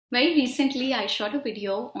Very recently, I shot a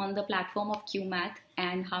video on the platform of Cuemath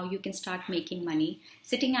and how you can start making money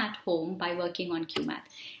sitting at home by working on Cuemath.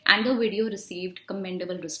 And the video received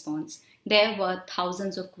commendable response. There were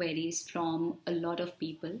thousands of queries from a lot of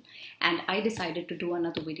people, and I decided to do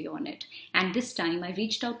another video on it. And this time, I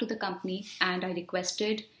reached out to the company and I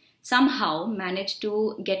requested somehow managed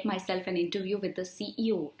to get myself an interview with the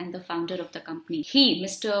CEO and the founder of the company. He,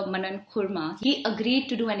 Mr. Manan Khurma, he agreed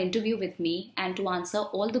to do an interview with me and to answer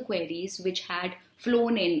all the queries which had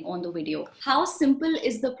flown in on the video. How simple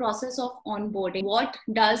is the process of onboarding? What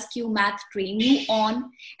does Cuemath train you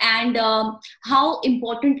on? And how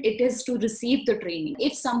important it is to receive the training?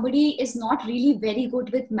 If somebody is not really very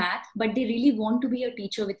good with math, but they really want to be a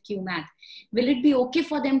teacher with Cuemath, will it be okay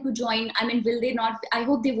for them to join? I mean, will they not? I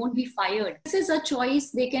hope they won't be fired. This is a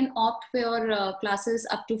choice. They can opt for classes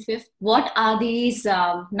up to 5th. What are these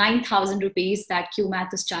 9,000 rupees that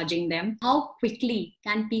Cuemath is charging them? How quickly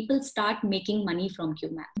can people start making money from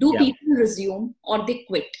Cuemath? Do people resume or they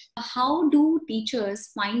quit? How do teachers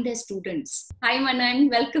find their students? Hi Manan,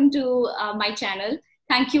 welcome to my channel.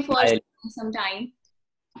 Thank you for spending some time.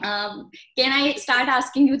 Can I start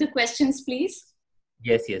asking you the questions, please?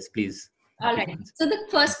 Yes, please. All right. So the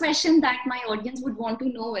first question that my audience would want to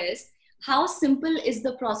know is, how simple is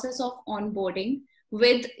the process of onboarding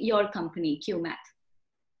with your company, Cuemath?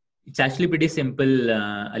 It's actually pretty simple,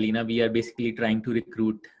 Alina. We are basically trying to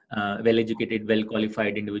recruit well-educated,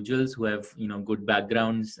 well-qualified individuals who have, good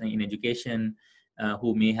backgrounds in education,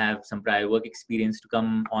 who may have some prior work experience to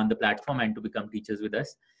come on the platform and to become teachers with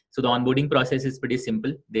us. So the onboarding process is pretty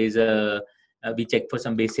simple. There's we check for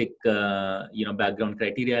some basic, background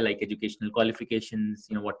criteria like educational qualifications,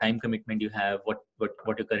 what time commitment you have, what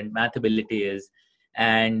your current math ability is.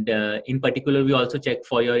 And in particular, we also check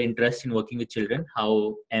for your interest in working with children,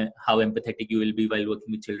 how empathetic you will be while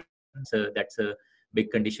working with children. So that's a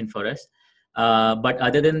big condition for us. But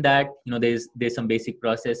other than that, there's some basic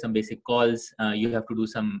process, some basic calls. You have to do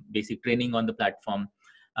some basic training on the platform.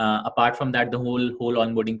 Apart from that, the whole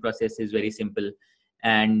onboarding process is very simple.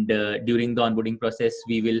 And during the onboarding process,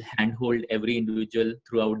 we will handhold every individual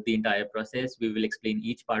throughout the entire process. We will explain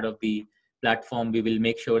each part of the platform. We will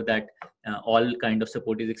make sure that all kind of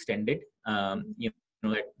support is extended. That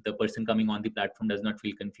the person coming on the platform does not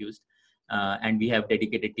feel confused. And we have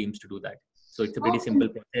dedicated teams to do that. So it's a pretty simple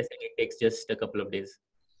process and it takes just a couple of days.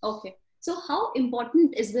 Okay. So how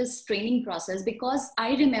important is this training process? Because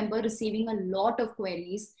I remember receiving a lot of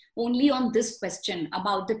queries only on this question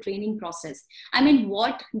about the training process. I mean,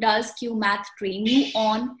 what does Cuemath train you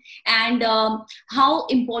on, and how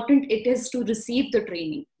important it is to receive the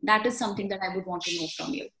training? That is something that I would want to know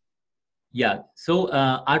from you. Yeah. So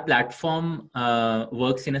our platform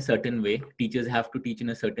works in a certain way. Teachers have to teach in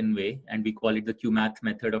a certain way, and we call it the Cuemath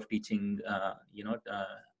method of teaching.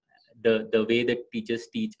 The way that teachers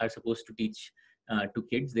are supposed to teach to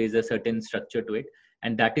kids, there's a certain structure to it,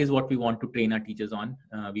 and that is what we want to train our teachers on.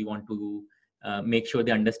 We want to make sure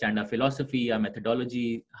they understand our philosophy, our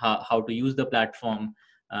methodology, how to use the platform,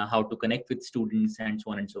 how to connect with students, and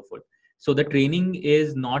so on and so forth. So the training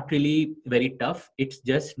is not really very tough. It's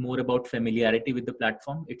just more about familiarity with the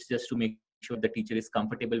platform. It's just to make sure the teacher is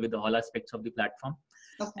comfortable with all aspects of the platform.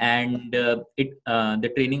 Okay. And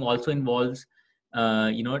the training also involves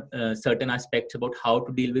certain aspects about how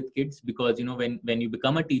to deal with kids, because when you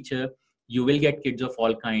become a teacher, you will get kids of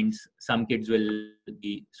all kinds. Some kids will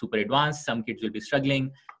be super advanced, some kids will be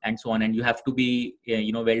struggling, and so on, and you have to be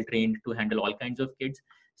well trained to handle all kinds of kids.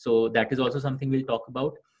 So that is also something we'll talk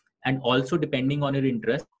about. And also, depending on your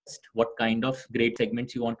interest, what kind of grade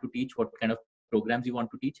segments you want to teach, what kind of programs you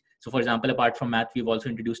want to teach. So for example, apart from math, we've also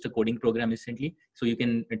introduced a coding program recently. So you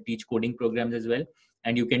can teach coding programs as well.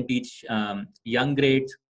 And you can teach young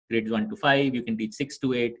grades 1 to 5, you can teach 6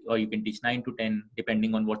 to 8, or you can teach 9 to 10,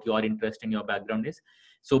 depending on what your interest and your background is.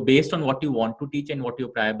 So based on what you want to teach and what your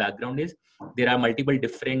prior background is, there are multiple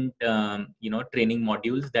different, training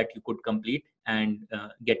modules that you could complete and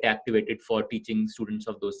get activated for teaching students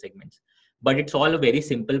of those segments. But it's all a very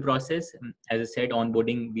simple process. As I said,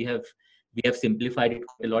 onboarding, we have simplified it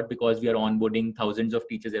quite a lot because we are onboarding thousands of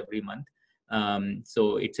teachers every month.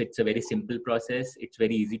 So it's a very simple process. It's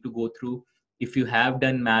very easy to go through. If you have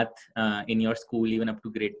done math in your school, even up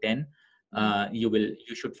to grade 10, you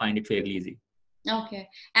should find it fairly easy. Okay.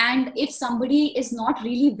 And if somebody is not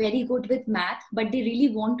really very good with math, but they really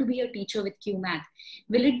want to be a teacher with Cuemath,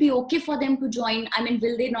 will it be okay for them to join? I mean,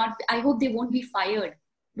 will they not? I hope they won't be fired.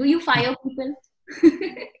 Do you fire people?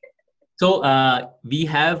 So we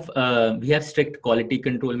have strict quality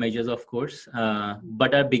control measures, of course,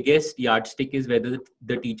 but our biggest yardstick is whether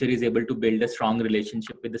the teacher is able to build a strong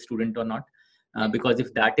relationship with the student or not. because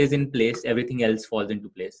if that is in place, everything else falls into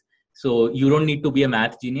place. So you don't need to be a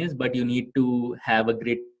math genius, but you need to have a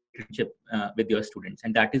great relationship with your students,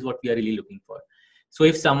 and that is what we are really looking for. So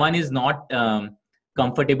if someone is not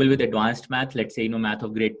comfortable with advanced math, let's say math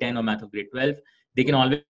of grade 10 or math of grade 12, they can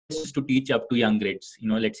always choose to teach up to young grades.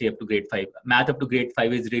 Let's say up to grade 5. Math up to grade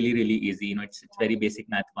 5 is really really easy. It's very basic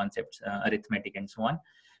math concepts, arithmetic and so on.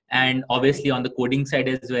 And obviously on the coding side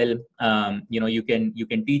as well, you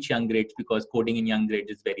can teach young grades, because coding in young grades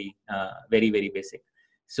is very basic.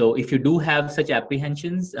 So if you do have such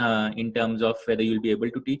apprehensions in terms of whether you'll be able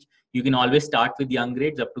to teach, you can always start with young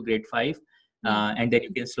grades up to grade 5, and then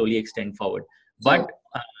you can slowly extend forward. But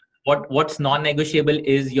what's non-negotiable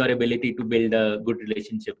is your ability to build a good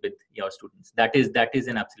relationship with your students. That is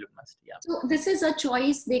an absolute must. Yeah. So this is a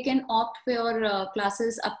choice. They can opt for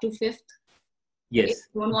classes up to 5th. Yes. If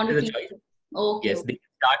you don't want to teach. Okay. Yes, they can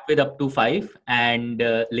start with up to 5, and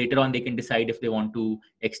later on they can decide if they want to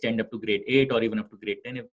extend up to grade 8 or even up to grade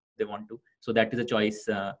 10 if they want to. So that is a choice.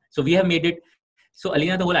 So we have made it. So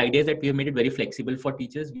Alina, the whole idea is that we have made it very flexible for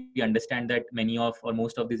teachers. We understand that many of or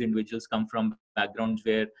most of these individuals come from backgrounds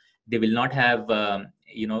where they will not have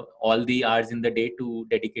all the hours in the day to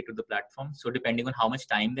dedicate to the platform. So depending on how much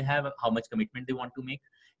time they have, how much commitment they want to make,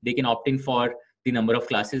 they can opt in for the number of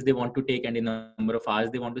classes they want to take and the number of hours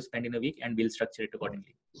they want to spend in a week, and we'll structure it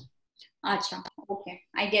accordingly. Acha. Okay,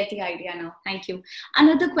 I get the idea now. Thank you.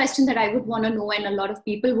 Another question that I would want to know, and a lot of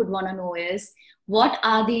people would want to know, is what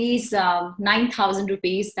are these 9,000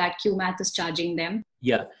 rupees that Cuemath is charging them?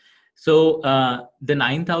 Yeah. So the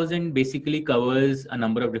 9,000 basically covers a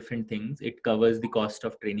number of different things. It covers the cost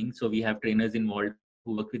of training. So we have trainers involved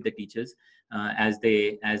who work with the teachers as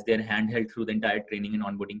they're handheld through the entire training and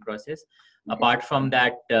onboarding process. Okay. Apart from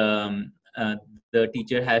that, the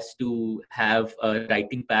teacher has to have a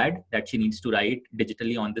writing pad that she needs to write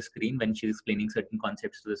digitally on the screen when she's explaining certain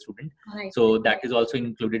concepts to the student. Right. So that is also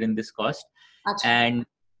included in this cost. Achha. And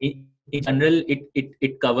in general,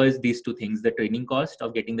 it covers these two things: the training cost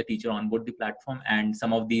of getting the teacher on board the platform, and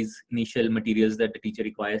some of these initial materials that the teacher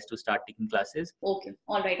requires to start taking classes. Okay,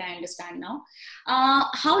 all right, I understand now.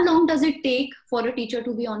 How long does it take for a teacher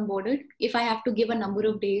to be onboarded, if I have to give a number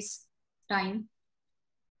of days time?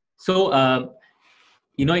 So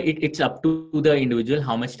it's up to the individual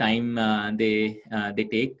how much time they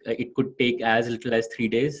take. It could take as little as 3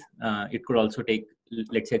 days. It could also take,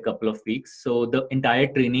 let's say, a couple of weeks. So the entire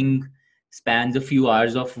training spans a few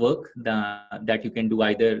hours of work that you can do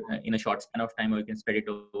either in a short span of time, or you can spread it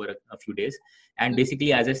over a few days. And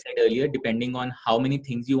basically, as I said earlier, depending on how many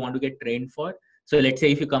things you want to get trained for. So let's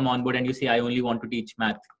say if you come on board and you say, I only want to teach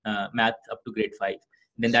math up to grade 5,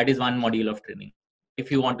 then that is one module of training. If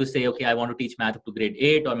you want to say, okay, I want to teach math up to grade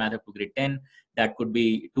 8 or math up to grade 10, that could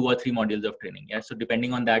be 2 or 3 modules of training. Yeah. So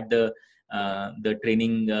depending on that, the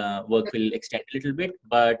training work will extend a little bit,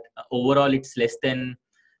 but overall it's less than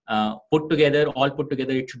all put together,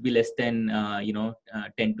 it should be less than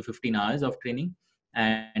 10 to 15 hours of training,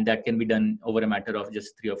 and that can be done over a matter of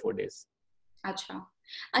just 3 or 4 days. Acha.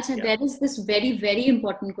 Yeah. There is this very, very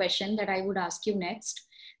important question that I would ask you next.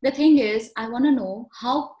 The thing is, I want to know,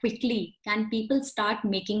 how quickly can people start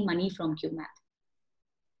making money from Cuemath?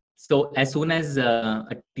 So as soon as a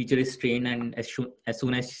teacher is trained, and as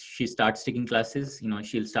soon as she starts taking classes,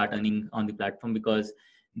 she'll start earning on the platform, because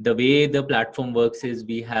the way the platform works is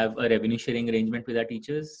we have a revenue sharing arrangement with our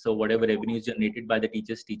teachers. So whatever revenue is generated by the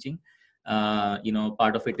teachers teaching,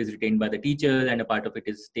 part of it is retained by the teachers and a part of it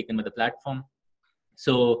is taken by the platform.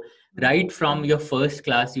 So right from your first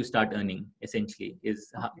class, you start earning, essentially,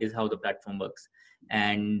 is how the platform works.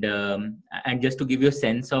 And just to give you a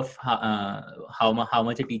sense of how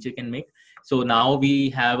much a teacher can make. So now we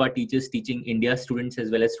have our teachers teaching India students as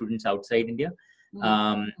well as students outside India.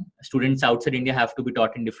 Students outside India have to be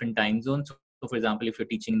taught in different time zones. So for example, if you're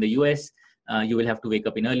teaching in the US, you will have to wake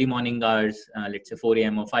up in early morning hours, let's say 4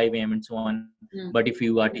 a.m. or 5 a.m. and so on. But if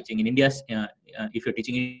you are teaching in India, if you're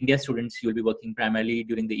teaching India students, you'll be working primarily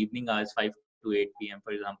during the evening hours, 5 to 8 p.m.,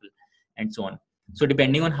 for example, and so on. So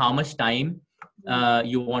depending on how much time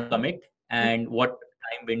you want to commit and what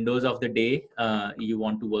time windows of the day you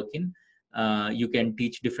want to work in, you can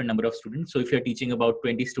teach different number of students. So if you're teaching about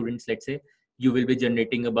 20 students, let's say, you will be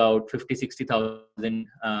generating about 50,000-60,000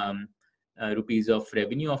 rupees of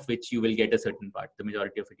revenue, of which you will get a certain part. The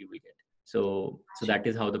majority of it you will get. So that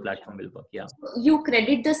is how the platform will work. Yeah. You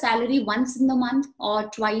credit the salary once in a month or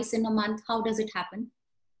twice in a month? How does it happen?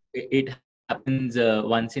 It happens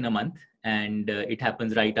once in a month, and it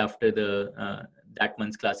happens right after that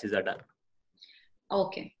month's classes are done.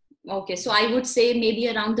 Okay. So I would say maybe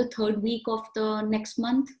around the 3rd week of the next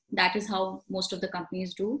month. That is how most of the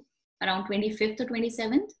companies do. Around 25th or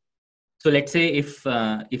 27th? So let's say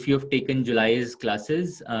if you have taken July's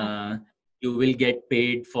classes, you will get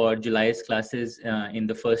paid for July's classes in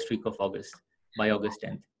the first week of August, by August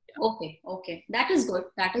 10th. Okay, okay. That is good.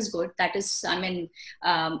 That is good. That is, I mean,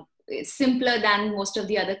 it's simpler than most of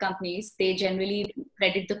the other companies. They generally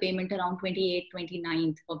credit the payment around 28th,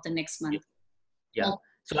 29th of the next month. Yeah. Oh.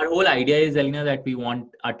 So our whole idea is, Alina, that we want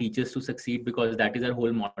our teachers to succeed, because that is our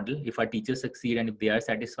whole model. If our teachers succeed and if they are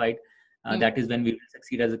satisfied, that is when we will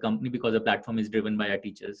succeed as a company, because the platform is driven by our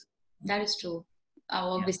teachers. That is true.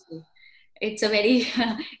 Obviously. It's a very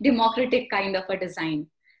democratic kind of a design.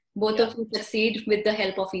 Both of you succeed with the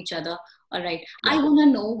help of each other. All right. I want to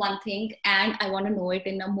know one thing, and I want to know it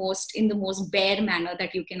in the most bare manner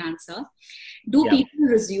that you can answer. Do people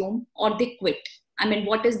resume or they quit? I mean,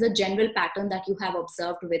 what is the general pattern that you have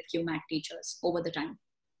observed with Cuemath teachers over the time?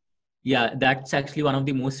 Yeah, that's actually one of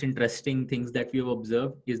the most interesting things that we have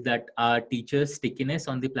observed, is that our teachers' stickiness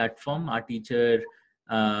on the platform, our teacher,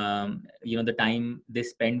 the time they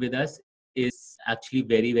spend with us is actually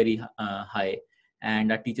very, very high.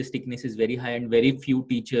 And our teacher stickiness is very high, and very few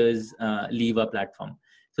teachers leave our platform.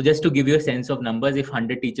 So just to give you a sense of numbers, if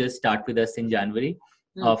 100 teachers start with us in January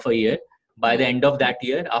of a year, by the end of that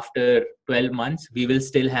year, after 12 months, we will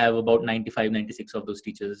still have about 95, 96 of those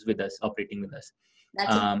teachers with us, operating with us.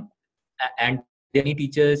 And there are many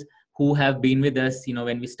teachers who have been with us,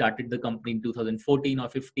 when we started the company in 2014 or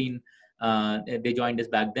 15, they joined us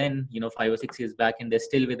back then, 5 or 6 years back, and they're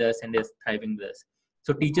still with us and they're thriving with us.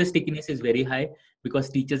 So teacher stickiness is very high, because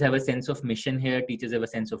teachers have a sense of mission here. Teachers have a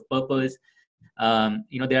sense of purpose. There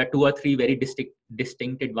are 2 or 3 very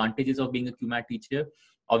distinct advantages of being a Cuemath teacher.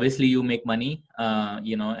 Obviously, you make money,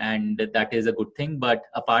 and that is a good thing. But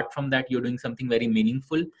apart from that, you're doing something very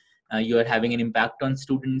meaningful. You are having an impact on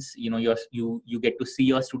students. You get to see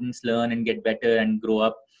your students learn and get better and grow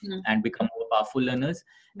up and become more powerful learners.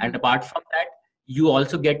 And apart from that, you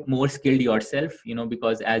also get more skilled yourself,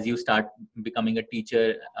 because as you start becoming a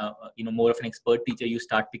teacher, more of an expert teacher, you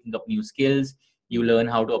start picking up new skills. You learn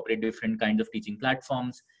how to operate different kinds of teaching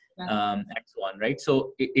platforms, and so on, right?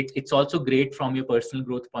 So it's also great from your personal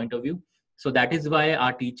growth point of view. So that is why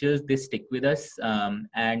our teachers, they stick with us,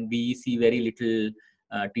 and we see very little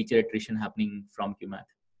teacher attrition happening from Cuemath.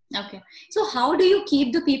 Okay. So how do you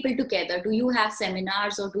keep the people together? Do you have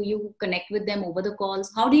seminars, or do you connect with them over the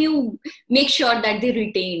calls? How do you make sure that they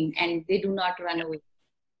retain and they do not run away?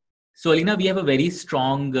 So, Alina, we have a very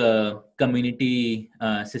strong community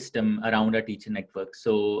system around our teacher network.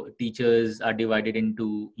 So teachers are divided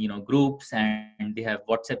into, groups, and they have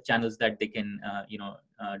WhatsApp channels that they can,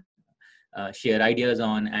 share ideas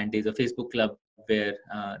on. And there's a Facebook club where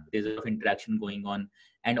there's a lot of interaction going on.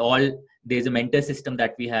 And there's a mentor system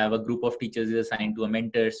that we have. A group of teachers is assigned to a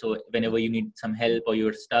mentor. So whenever you need some help, or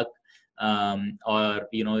you're stuck, or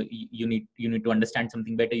you need to understand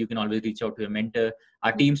something better, you can always reach out to a mentor.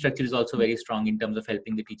 Our team structure is also very strong in terms of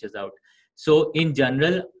helping the teachers out. So in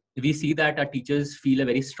general, we see that our teachers feel a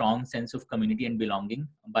very strong sense of community and belonging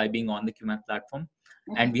by being on the Cuemath platform.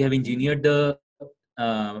 And we have engineered the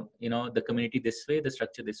community this way, the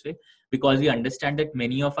structure this way, because we understand that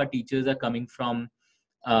many of our teachers are coming from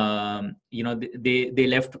they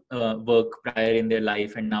left work prior in their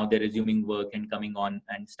life, and now they're resuming work and coming on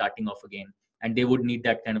and starting off again, and they would need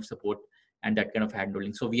that kind of support and that kind of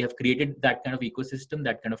handholding. So we have created that kind of ecosystem,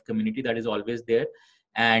 that kind of community that is always there.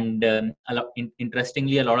 And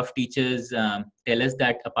interestingly, a lot of teachers tell us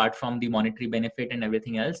that apart from the monetary benefit and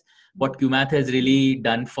everything else, what Cuemath has really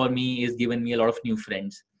done for me is given me a lot of new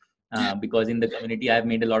friends, because in the community I've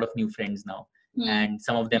made a lot of new friends now. And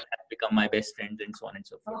some of them have become my best friends, and so on and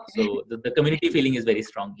so forth. Okay. So the community feeling is very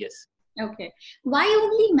strong. Yes. Okay. Why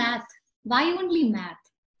only math? Why only math?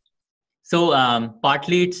 So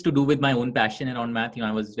partly it's to do with my own passion around math.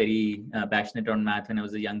 I was very passionate around math when I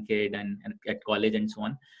was a young kid and at college and so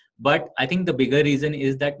on. But I think the bigger reason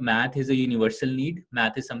is that math is a universal need.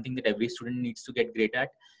 Math is something that every student needs to get great at.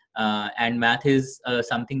 And math is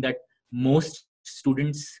something that most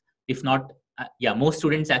students, if not most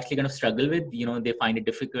students actually kind of struggle with. They find it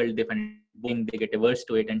difficult, they find it boring, they get averse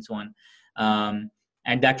to it, and so on.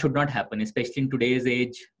 And that should not happen, especially in today's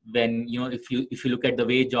age, when if you look at the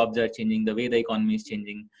way jobs are changing, the way the economy is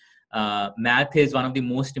changing. Math is one of the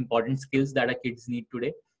most important skills that our kids need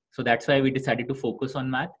today. So that's why we decided to focus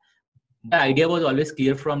on math. The idea was always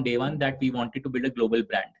clear from day one that we wanted to build a global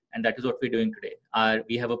brand, and that is what we're doing today.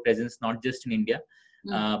 We have a presence not just in India,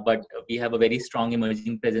 but we have a very strong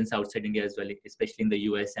emerging presence outside India as well, especially in the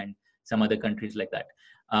US and some other countries like that.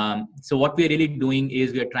 So what we're really doing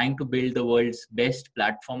is we're trying to build the world's best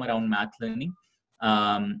platform around math learning.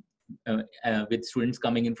 with students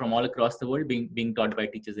coming in from all across the world being taught by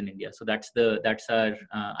teachers in India. So that's our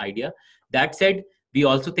idea. That said, we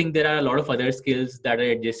also think there are a lot of other skills that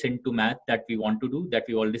are adjacent to math that we want to do, that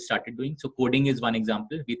we already started doing. So coding is one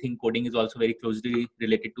example. We think coding is also very closely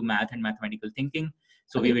related to math and mathematical thinking.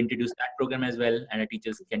 So we've introduced that program as well, and our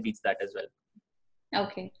teachers can teach that as well.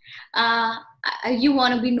 Okay. You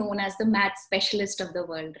want to be known as the math specialist of the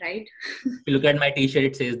world, right? If you look at my t-shirt,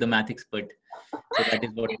 it says the math expert. So that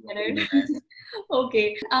is what we want to be known as.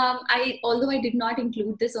 Okay. Although I did not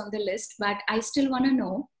include this on the list, but I still want to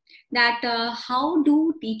know that how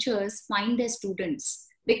do teachers find their students?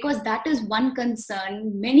 Because that is one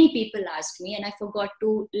concern many people asked me, and I forgot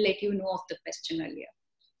to let you know of the question earlier.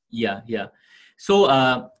 Yeah. So,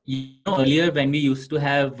 earlier when we used to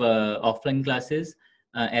have offline classes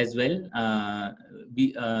as well,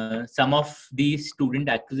 some of the student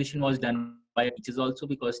acquisition was done by teachers also,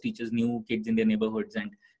 because teachers knew kids in their neighborhoods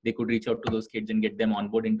and they could reach out to those kids and get them on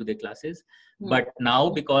board into their classes. But now,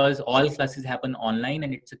 because all classes happen online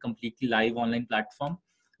and it's a completely live online platform,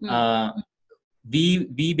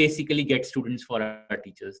 we basically get students for our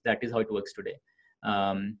teachers. That is how it works today.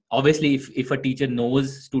 Obviously, if a teacher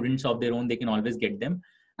knows students of their own, they can always get them.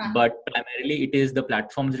 But primarily, it is the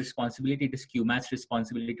platform's responsibility. It is Cuemath's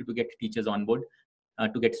responsibility to get teachers on board,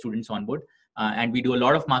 to get students on board. And we do a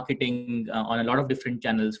lot of marketing on a lot of different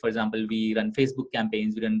channels. For example, we run Facebook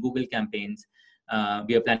campaigns, we run Google campaigns.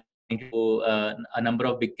 We are planning to do a number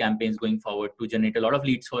of big campaigns going forward to generate a lot of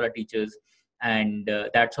leads for our teachers. And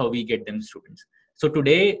that's how we get them students. So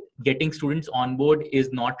today, getting students on board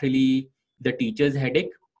is not really the teacher's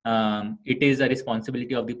headache. It is a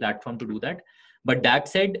responsibility of the platform to do that. But that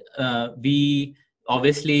said, we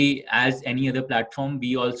obviously, as any other platform,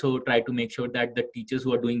 we also try to make sure that the teachers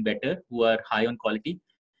who are doing better, who are high on quality,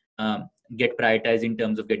 get prioritized in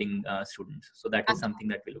terms of getting students. So that is something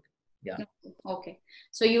that we look at. Yeah. Okay.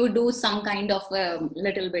 So you do some kind of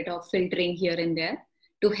little bit of filtering here and there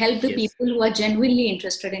to help the people who are genuinely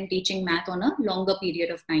interested in teaching math on a longer period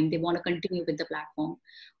of time. They want to continue with the platform.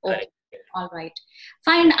 Okay. Right. All right.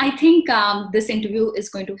 Fine. I think this interview is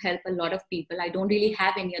going to help a lot of people. I don't really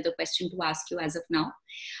have any other question to ask you as of now.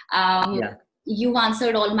 You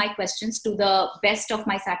answered all my questions to the best of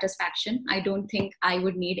my satisfaction. I don't think I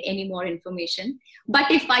would need any more information.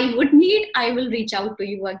 But if I would need, I will reach out to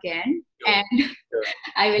you again. Sure. And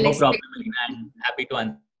I will No problem. I'm happy to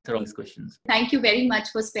answer all these questions. Thank you very much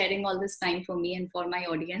for sparing all this time for me and for my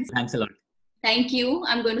audience. Thanks a lot. Thank you.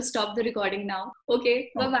 I'm going to stop the recording now.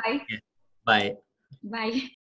 Okay. Bye-bye. Bye. Bye.